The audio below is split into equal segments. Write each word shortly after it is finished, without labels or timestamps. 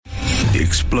The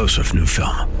explosive new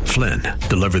film, Flynn,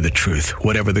 deliver the truth,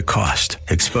 whatever the cost,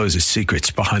 exposes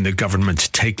secrets behind the government's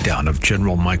takedown of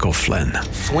General Michael Flynn.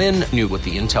 Flynn knew what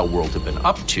the intel world had been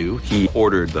up to. He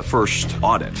ordered the first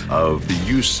audit of the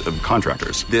use of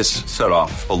contractors. This set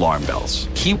off alarm bells.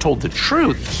 He told the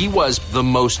truth. He was the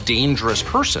most dangerous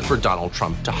person for Donald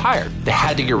Trump to hire. They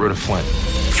had to get rid of Flynn.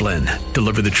 Flynn,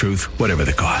 deliver the truth, whatever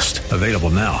the cost. Available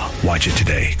now. Watch it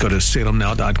today. Go to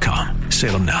salemnow.com.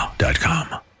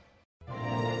 salemnow.com.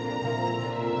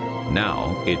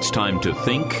 Now it's time to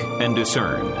think and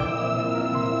discern.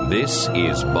 This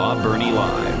is Bob Burney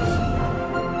Live.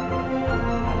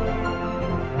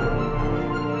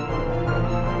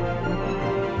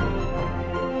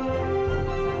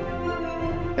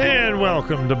 And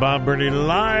welcome to Bob Burney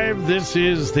Live. This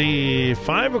is the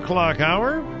 5 o'clock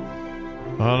hour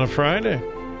on a Friday.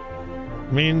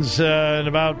 Means in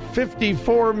about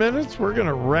 54 minutes, we're going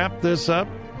to wrap this up,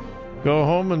 go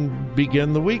home, and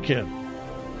begin the weekend.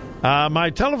 My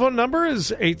telephone number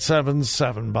is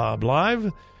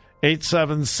 877-BOB-LIVE,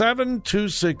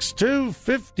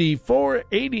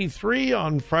 877-262-5483.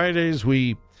 On Fridays,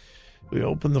 we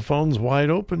open the phones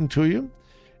wide open to you.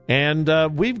 And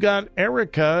we've got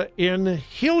Erica in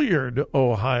Hilliard,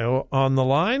 Ohio, on the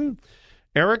line.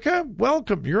 Erica,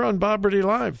 welcome. You're on Bob Burney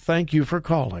Live. Thank you for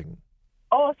calling.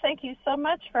 Oh, thank you so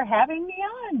much for having me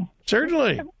on.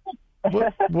 Certainly.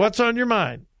 What's on your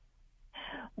mind?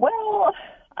 Well,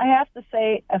 I have to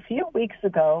say, a few weeks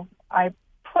ago, I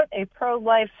put a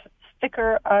pro-life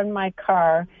sticker on my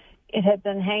car. It had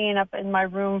been hanging up in my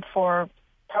room for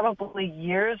probably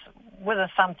years with a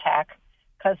thumbtack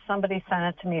because somebody sent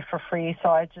it to me for free. So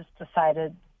I just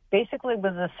decided, basically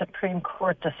with a Supreme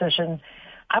Court decision,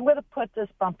 I'm going to put this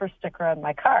bumper sticker on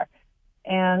my car.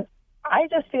 And I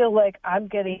just feel like I'm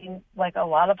getting like a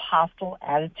lot of hostile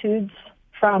attitudes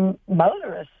from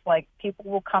motorists. Like people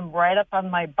will come right up on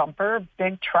my bumper,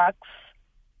 big trucks.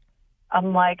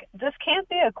 I'm like, this can't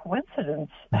be a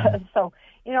coincidence. So,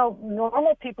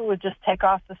 normal people would just take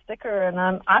off the sticker, and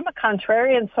I'm a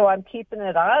contrarian, so I'm keeping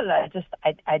it on.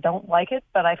 I don't like it,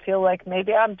 but I feel like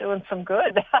maybe I'm doing some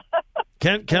good.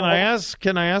 Can I ask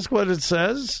what it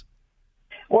says?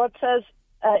 Well, it says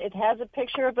it has a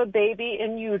picture of a baby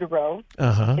in utero.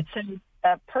 Uh-huh. It's in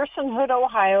Personhood,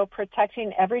 Ohio,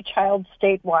 protecting every child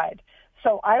statewide.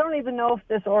 So I don't even know if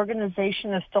this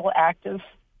organization is still active,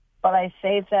 but I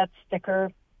saved that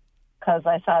sticker because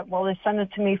I thought, well, they sent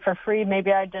it to me for free.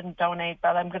 Maybe I didn't donate,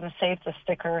 but I'm going to save the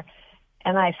sticker.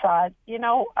 And I thought,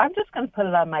 I'm just going to put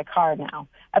it on my car now.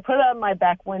 I put it on my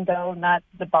back window, not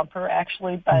the bumper,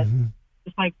 actually, but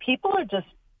it's like people are just,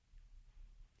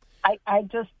 I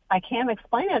can't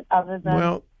explain it other than.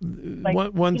 Well,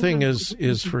 one thing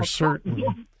is for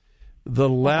certain. The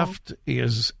left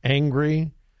is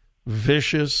angry,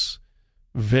 vicious,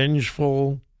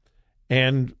 vengeful,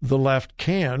 and the left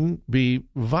can be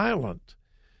violent.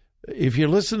 If you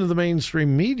listen to the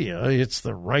mainstream media, it's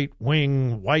the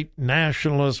right-wing, white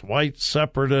nationalists, white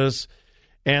separatists,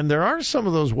 and there are some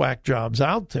of those whack jobs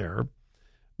out there,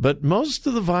 but most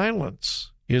of the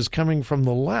violence is coming from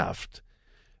the left.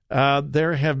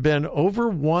 There have been over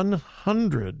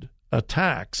 100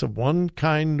 attacks of one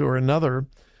kind or another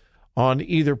on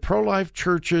either pro-life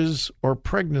churches or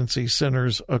pregnancy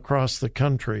centers across the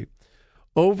country.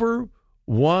 Over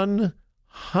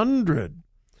 100.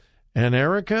 And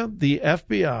Erica, the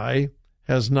FBI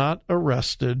has not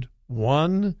arrested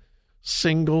one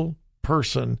single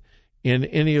person in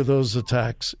any of those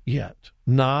attacks yet.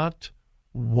 Not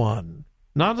one.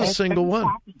 Not a single one.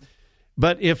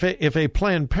 But if a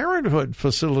Planned Parenthood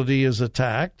facility is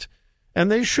attacked, and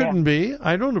they shouldn't be,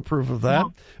 I don't approve of that,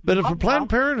 but if a Planned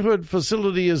Parenthood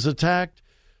facility is attacked,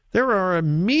 there are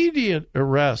immediate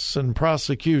arrests and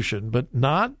prosecution, but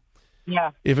not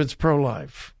if it's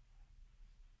pro-life.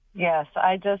 Yes,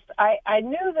 I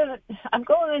knew that I'm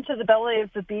going into the belly of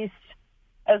the beast.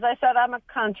 As I said, I'm a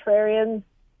contrarian.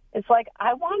 It's like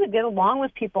I want to get along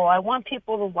with people. I want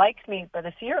people to like me, but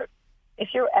if you're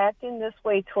acting this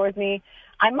way toward me,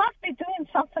 I must be doing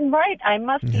something right. I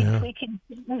must be tweaking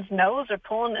his nose or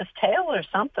pulling his tail or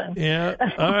something. Yeah.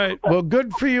 All right. Well,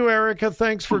 good for you, Erica.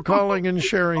 Thanks for calling and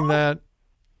sharing that.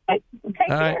 Take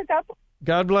care.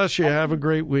 God bless you. Have a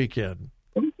great weekend.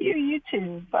 Thank you. You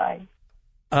too. Bye.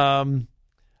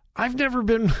 I've never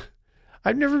been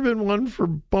one for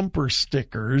bumper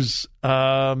stickers.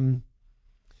 And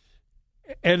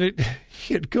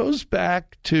it goes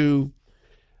back to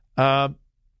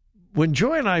when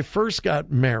Joy and I first got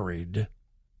married.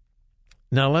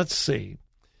 Now, let's see.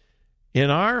 In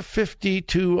our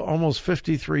 52, almost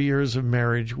 53 years of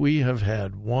marriage, we have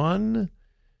had 1,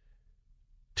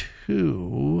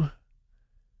 2,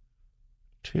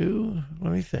 2.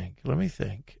 Let me think.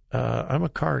 I'm a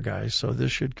car guy, so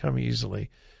this should come easily.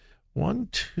 1,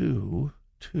 2,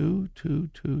 2, 2,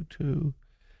 2, 2.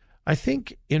 I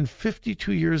think in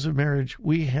 52 years of marriage,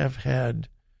 we have had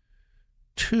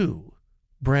 2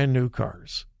 brand new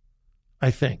cars.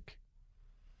 I think.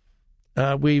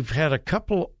 We've had a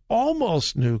couple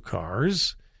almost new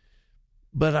cars,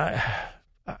 but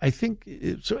I think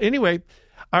so. Anyway,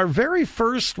 our very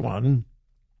first one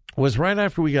was right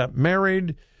after we got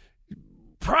married.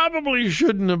 Probably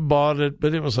shouldn't have bought it,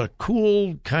 but it was a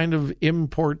cool kind of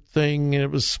import thing, and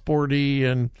it was sporty,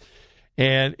 and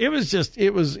it was just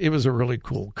it was a really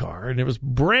cool car, and it was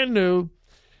brand new.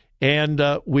 And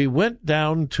we went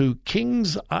down to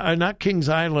not Kings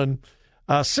Island,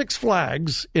 Six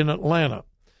Flags in Atlanta.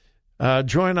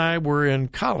 Joy and I were in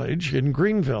college in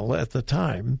Greenville at the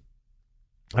time.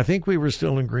 I think we were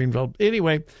still in Greenville.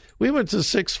 Anyway, we went to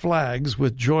Six Flags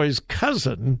with Joy's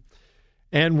cousin,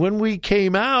 and when we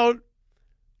came out,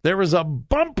 there was a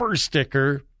bumper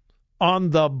sticker on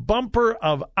the bumper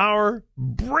of our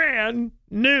brand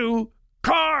new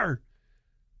car.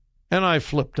 And I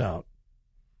flipped out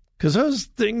because those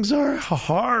things are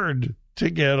hard to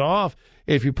get off.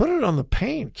 If you put it on the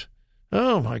paint,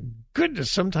 oh my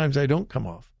goodness, sometimes they don't come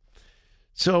off.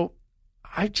 So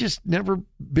I've just never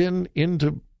been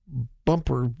into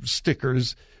bumper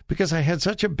stickers because I had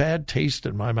such a bad taste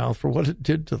in my mouth for what it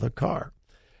did to the car.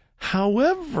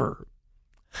 However,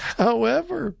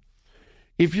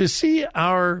 if you see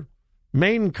our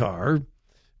main car,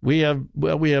 we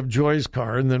have Joy's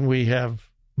car, and then we have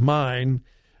mine.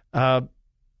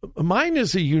 Mine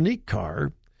is a unique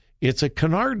car. It's a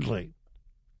Canardly.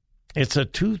 It's a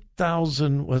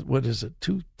 2000. What is it?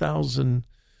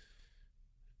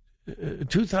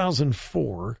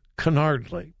 2004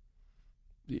 Canardly.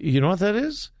 You know what that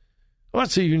is? Well,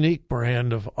 it's a unique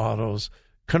brand of autos.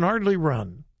 Canardly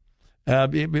Run.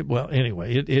 Well,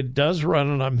 anyway, it does run,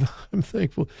 and I'm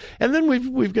thankful. And then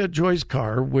we've got Joy's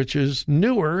car, which is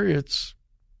newer. It's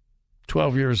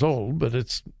 12 years old, but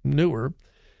it's newer.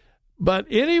 But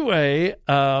anyway,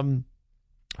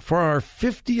 for our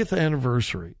 50th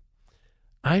anniversary,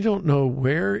 I don't know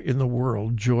where in the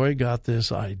world Joy got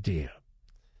this idea,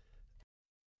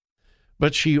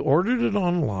 but she ordered it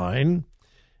online,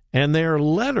 and they are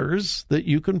letters that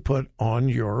you can put on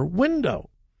your window.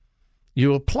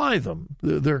 You apply them.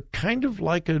 They're kind of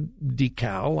like a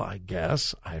decal, I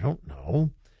guess. I don't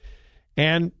know.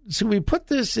 And so we put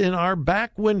this in our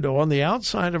back window, on the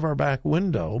outside of our back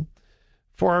window,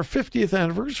 for our 50th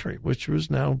anniversary, which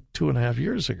was now 2.5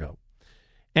 years ago.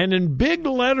 And in big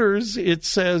letters, it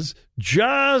says,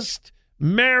 "Just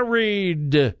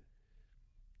married."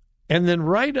 And then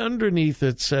right underneath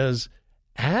it says,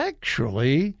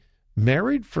 "Actually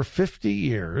married for 50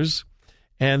 years.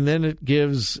 And then it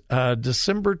gives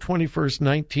December 21st,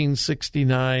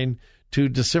 1969 to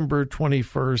December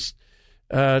 21st,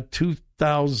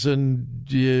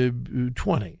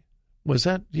 2020. Was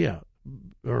that? Yeah.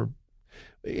 Or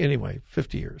anyway,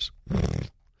 50 years.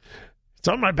 It's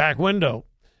on my back window.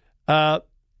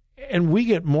 And we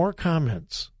get more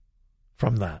comments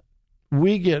from that.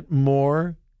 We get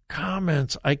more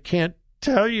comments. I can't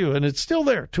tell you. And it's still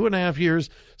there. 2.5 years.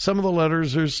 Some of the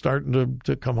letters are starting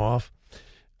to come off.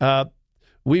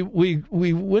 We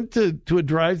went to a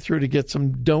drive-thru to get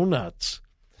some donuts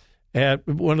at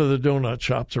one of the donut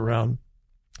shops around,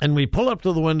 and we pull up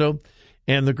to the window,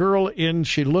 and the girl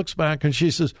she looks back and she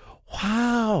says,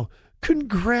 "Wow,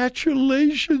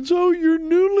 congratulations! Oh, you're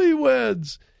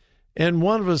newlyweds!" And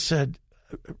one of us said,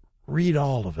 "Read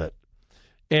all of it."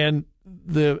 And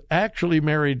the actually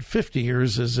married 50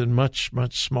 years is in much,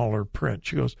 much smaller print.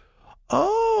 She goes,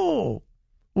 "Oh,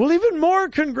 well, even more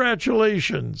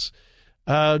congratulations."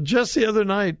 Just the other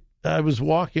night, I was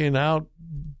walking out,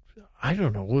 I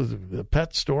don't know, the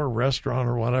pet store, restaurant,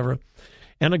 or whatever,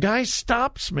 and a guy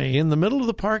stops me in the middle of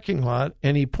the parking lot,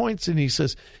 and he points and he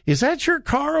says, "Is that your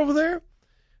car over there?"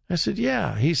 I said,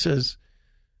 "Yeah." He says,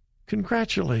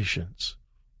 "Congratulations.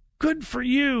 Good for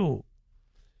you."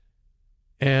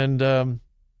 And I'm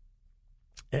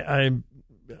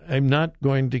not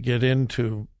going to get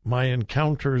into my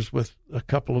encounters with a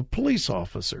couple of police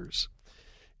officers.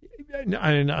 I'm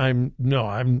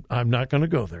not going to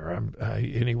go there.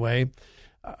 Anyway,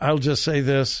 I'll just say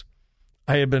this.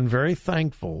 I have been very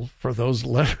thankful for those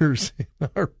letters in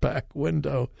our back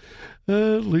window,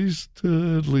 at least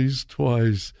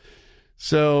twice.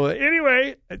 So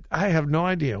anyway, I have no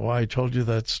idea why I told you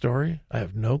that story. I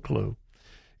have no clue,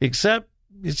 except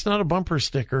it's not a bumper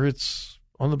sticker. It's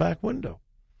on the back window.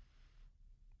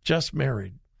 Just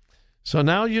married. So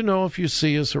now you know if you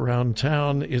see us around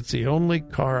town, it's the only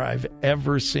car I've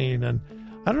ever seen, and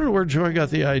I don't know where Joy got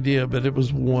the idea, but it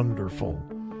was wonderful.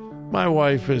 My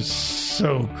wife is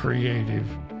so creative.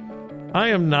 I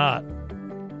am not.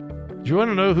 Do you want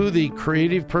to know who the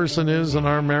creative person is in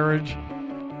our marriage?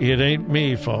 It ain't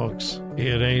me, folks.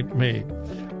 It ain't me.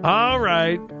 All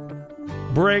right.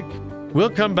 Break.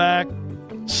 We'll come back.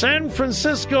 San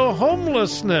Francisco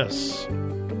homelessness.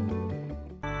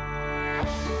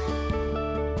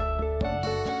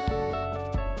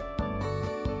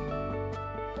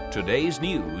 Today's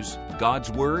news,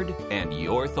 God's Word, and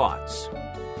your thoughts.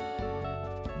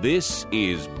 This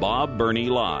is Bob Burney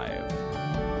Live.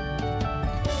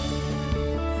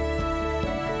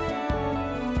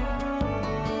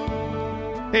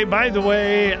 Hey, by the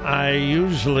way, I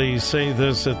usually say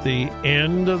this at the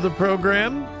end of the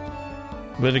program,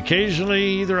 but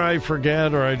occasionally either I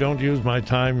forget or I don't use my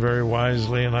time very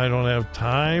wisely and I don't have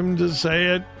time to say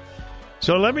it.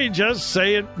 So let me just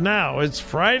say it now. It's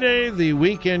Friday. The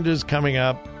weekend is coming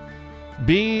up.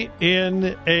 Be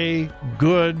in a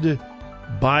good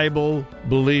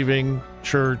Bible-believing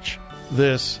church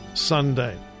this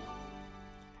Sunday.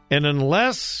 And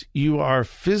unless you are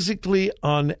physically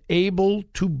unable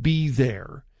to be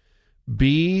there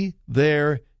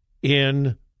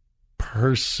in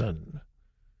person.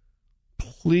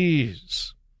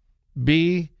 Please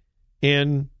be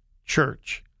in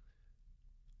church.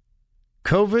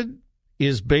 COVID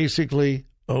is basically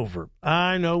over.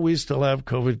 I know we still have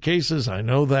COVID cases. I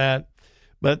know that.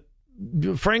 But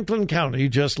Franklin County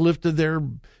just lifted their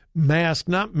mask,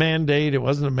 not mandate. It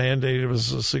wasn't a mandate. It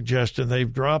was a suggestion.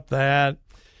 They've dropped that.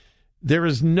 There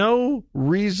is no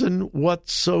reason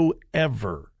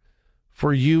whatsoever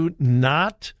for you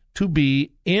not to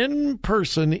be in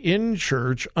person in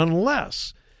church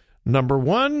unless, number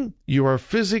one, you are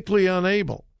physically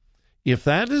unable. If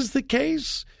that is the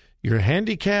case, you're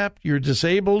handicapped, you're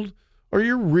disabled, or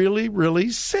you're really,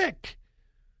 really sick.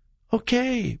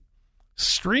 Okay,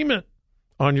 stream it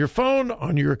on your phone,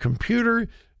 on your computer.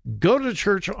 Go to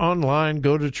church online,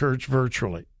 go to church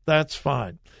virtually. That's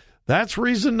fine. That's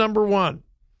reason number one.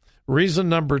 Reason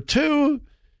number two,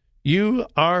 you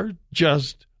are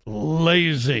just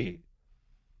lazy.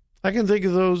 I can think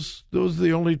of those. Those are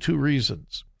the only two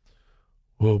reasons.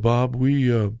 Well, Bob,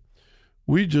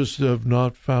 we just have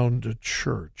not found a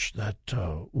church that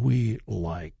we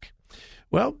like.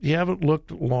 Well, you haven't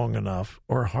looked long enough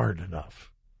or hard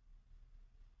enough.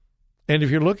 And if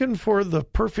you're looking for the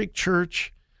perfect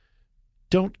church,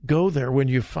 don't go there when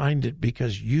you find it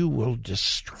because you will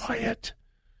destroy it.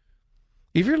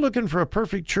 If you're looking for a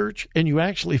perfect church and you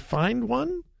actually find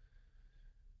one,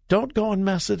 don't go and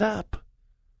mess it up.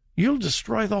 You'll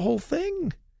destroy the whole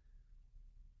thing.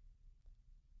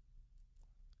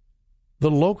 The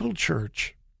local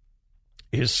church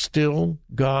is still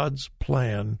God's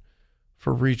plan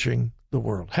for reaching the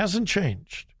world. Hasn't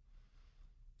changed.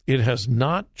 It has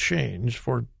not changed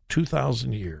for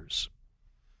 2,000 years.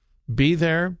 Be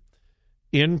there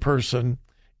in person,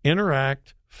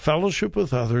 interact, fellowship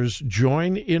with others,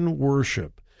 join in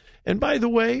worship. And by the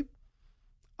way,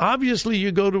 obviously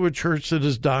you go to a church that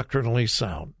is doctrinally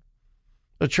sound,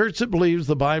 a church that believes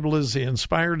the Bible is the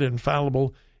inspired,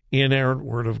 infallible, inerrant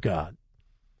Word of God.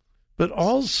 But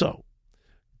also,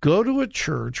 go to a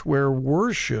church where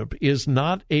worship is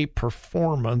not a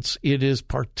performance, it is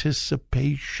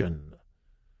participation.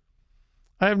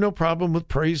 I have no problem with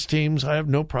praise teams. I have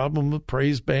no problem with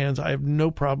praise bands. I have no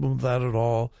problem with that at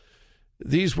all.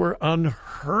 These were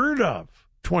unheard of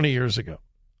 20 years ago.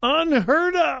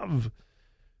 Unheard of.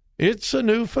 It's a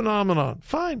new phenomenon.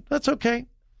 Fine, that's okay.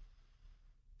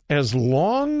 As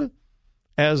long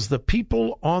as the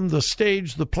people on the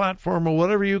stage, the platform, or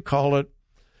whatever you call it,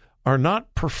 are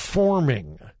not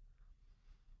performing.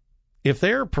 If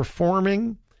they are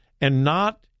performing and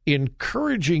not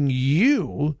encouraging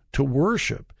you to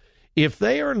worship, if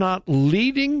they are not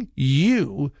leading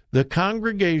you, the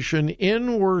congregation,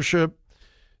 in worship,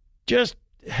 just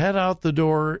head out the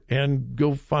door and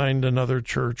go find another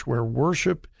church where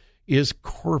worship is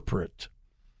corporate.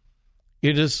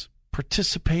 It is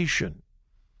participation.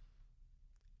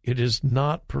 It is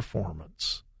not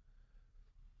performance.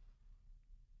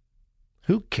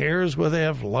 Who cares whether they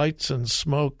have lights and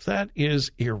smoke? That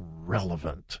is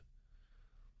irrelevant.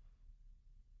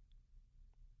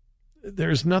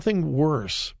 There's nothing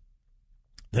worse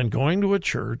than going to a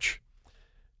church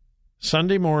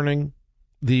Sunday morning,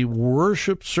 the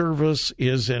worship service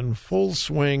is in full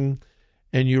swing,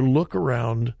 and you look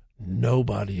around,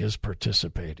 nobody is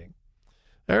participating.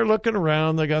 They're looking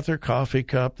around, they got their coffee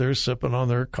cup, they're sipping on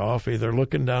their coffee, they're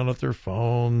looking down at their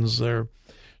phones, they're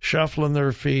shuffling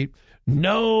their feet.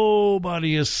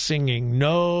 Nobody is singing,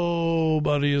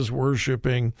 nobody is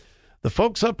worshiping. The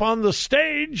folks up on the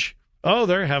stage, oh,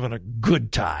 they're having a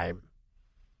good time.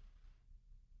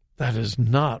 That is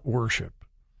not worship.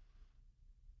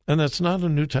 And that's not a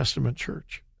New Testament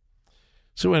church.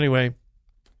 So anyway,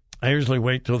 I usually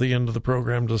wait till the end of the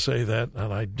program to say that,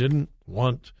 and I didn't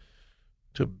want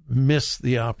to miss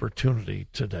the opportunity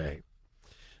today.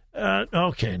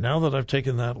 Okay, now that I've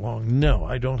taken that long, no,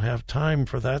 I don't have time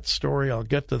for that story. I'll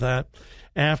get to that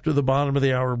after the bottom of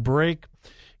the hour break.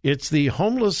 It's the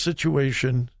homeless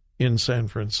situation in San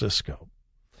Francisco.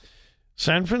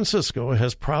 San Francisco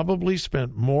has probably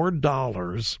spent more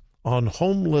dollars on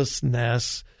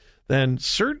homelessness than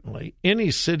certainly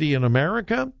any city in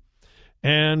America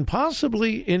and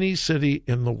possibly any city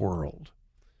in the world.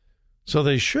 So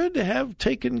they should have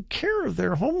taken care of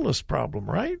their homeless problem,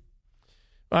 right?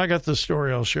 I got the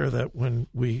story. I'll share that when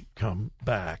we come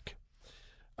back.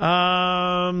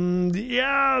 I'll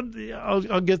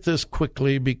get this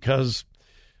quickly because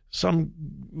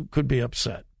some could be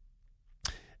upset.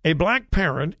 A black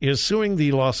parent is suing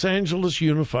the Los Angeles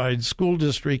Unified School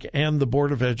District and the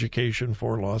Board of Education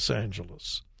for Los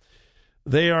Angeles.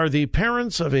 They are the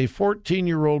parents of a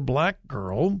 14-year-old black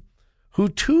girl who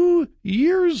 2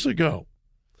 years ago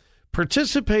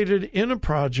participated in a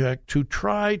project to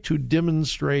try to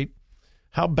demonstrate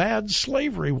how bad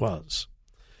slavery was.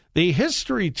 The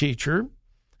history teacher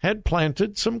had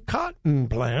planted some cotton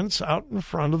plants out in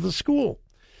front of the school.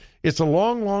 It's a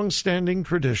long-standing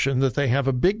tradition that they have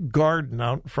a big garden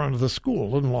out in front of the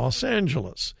school in Los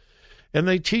Angeles. And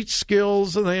they teach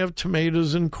skills, and they have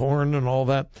tomatoes and corn and all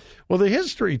that. Well, the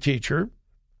history teacher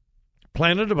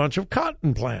planted a bunch of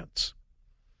cotton plants.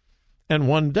 And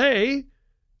one day,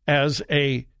 as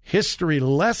a history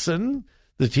lesson,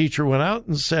 the teacher went out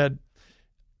and said,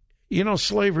 you know,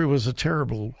 slavery was a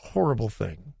terrible, horrible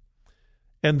thing.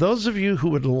 And those of you who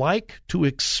would like to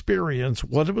experience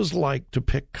what it was like to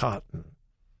pick cotton,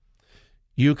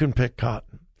 you can pick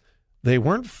cotton. They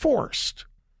weren't forced.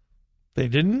 They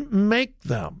didn't make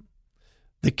them.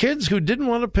 The kids who didn't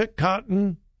want to pick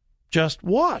cotton just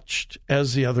watched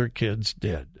as the other kids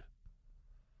did.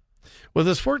 Well,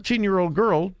 this 14-year-old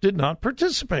girl did not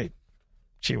participate.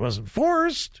 She wasn't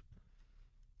forced.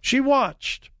 She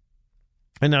watched.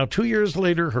 And now 2 years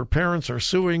later, her parents are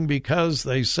suing because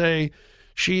they say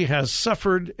she has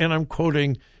suffered, and I'm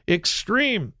quoting,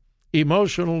 extreme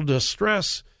emotional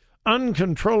distress,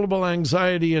 uncontrollable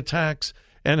anxiety attacks,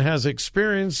 and has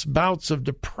experienced bouts of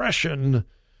depression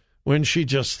when she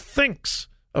just thinks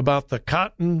about the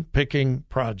cotton picking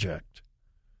project.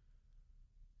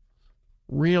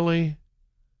 Really?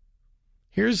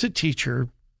 Here's a teacher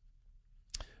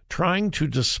trying to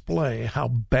display how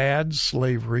bad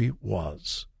slavery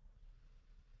was.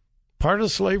 Part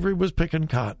of slavery was picking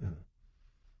cotton.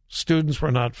 Students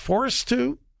were not forced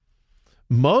to.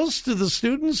 Most of the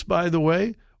students, by the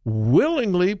way,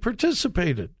 willingly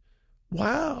participated.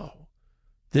 Wow,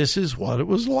 this is what it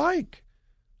was like.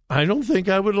 I don't think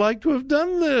I would like to have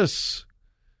done this.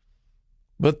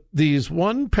 But these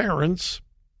one parents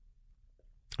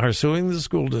are suing the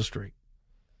school district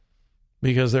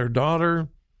because their daughter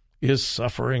is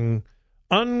suffering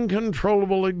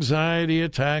uncontrollable anxiety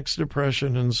attacks,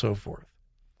 depression, and so forth.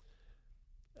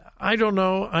 I don't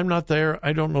know. I'm not there.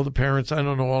 I don't know the parents. I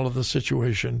don't know all of the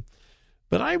situation.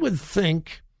 But I would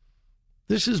think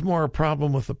this is more a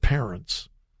problem with the parents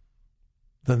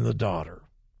than the daughter.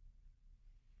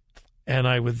 And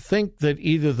I would think that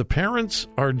either the parents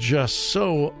are just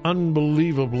so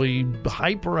unbelievably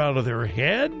hyper out of their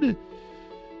head,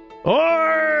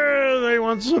 or they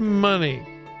want some money.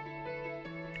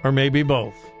 Or maybe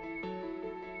both.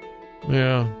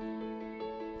 Yeah.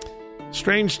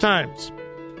 Strange times.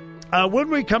 When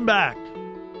we come back,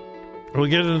 we'll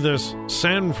get into this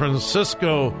San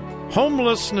Francisco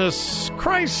homelessness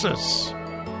crisis.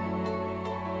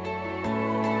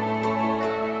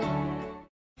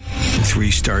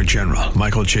 Three-star General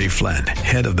Michael J. Flynn,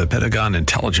 head of the Pentagon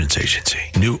Intelligence Agency,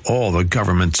 knew all the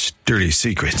government's dirty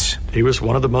secrets. He was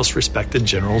one of the most respected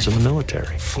generals in the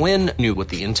military. Flynn knew what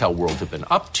the intel world had been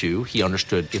up to. He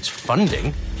understood its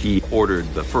funding. He ordered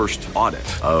the first audit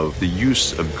of the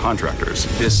use of contractors.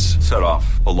 This set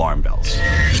off alarm bells.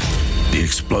 The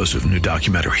explosive new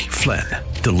documentary, Flynn,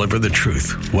 Deliver the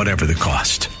Truth, Whatever the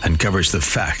Cost, uncovers the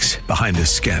facts behind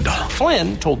this scandal.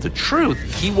 Flynn told the truth.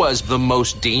 He was the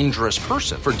most dangerous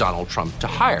person for Donald Trump to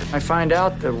hire. I find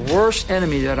out the worst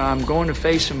enemy that I'm going to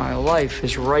face in my life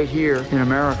is right here in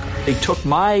America. They took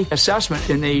my assessment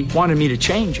and they wanted me to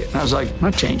change it. And I was like, I'm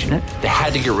not changing it. They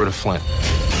had to get rid of Flynn.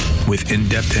 With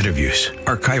in-depth interviews,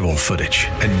 archival footage,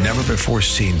 and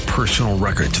never-before-seen personal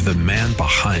records of the man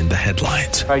behind the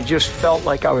headlines. I just felt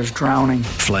like I was drowning.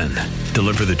 Flynn,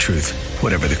 deliver the truth,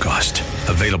 whatever the cost.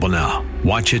 Available now.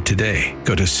 Watch it today.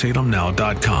 Go to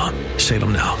salemnow.com.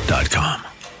 salemnow.com.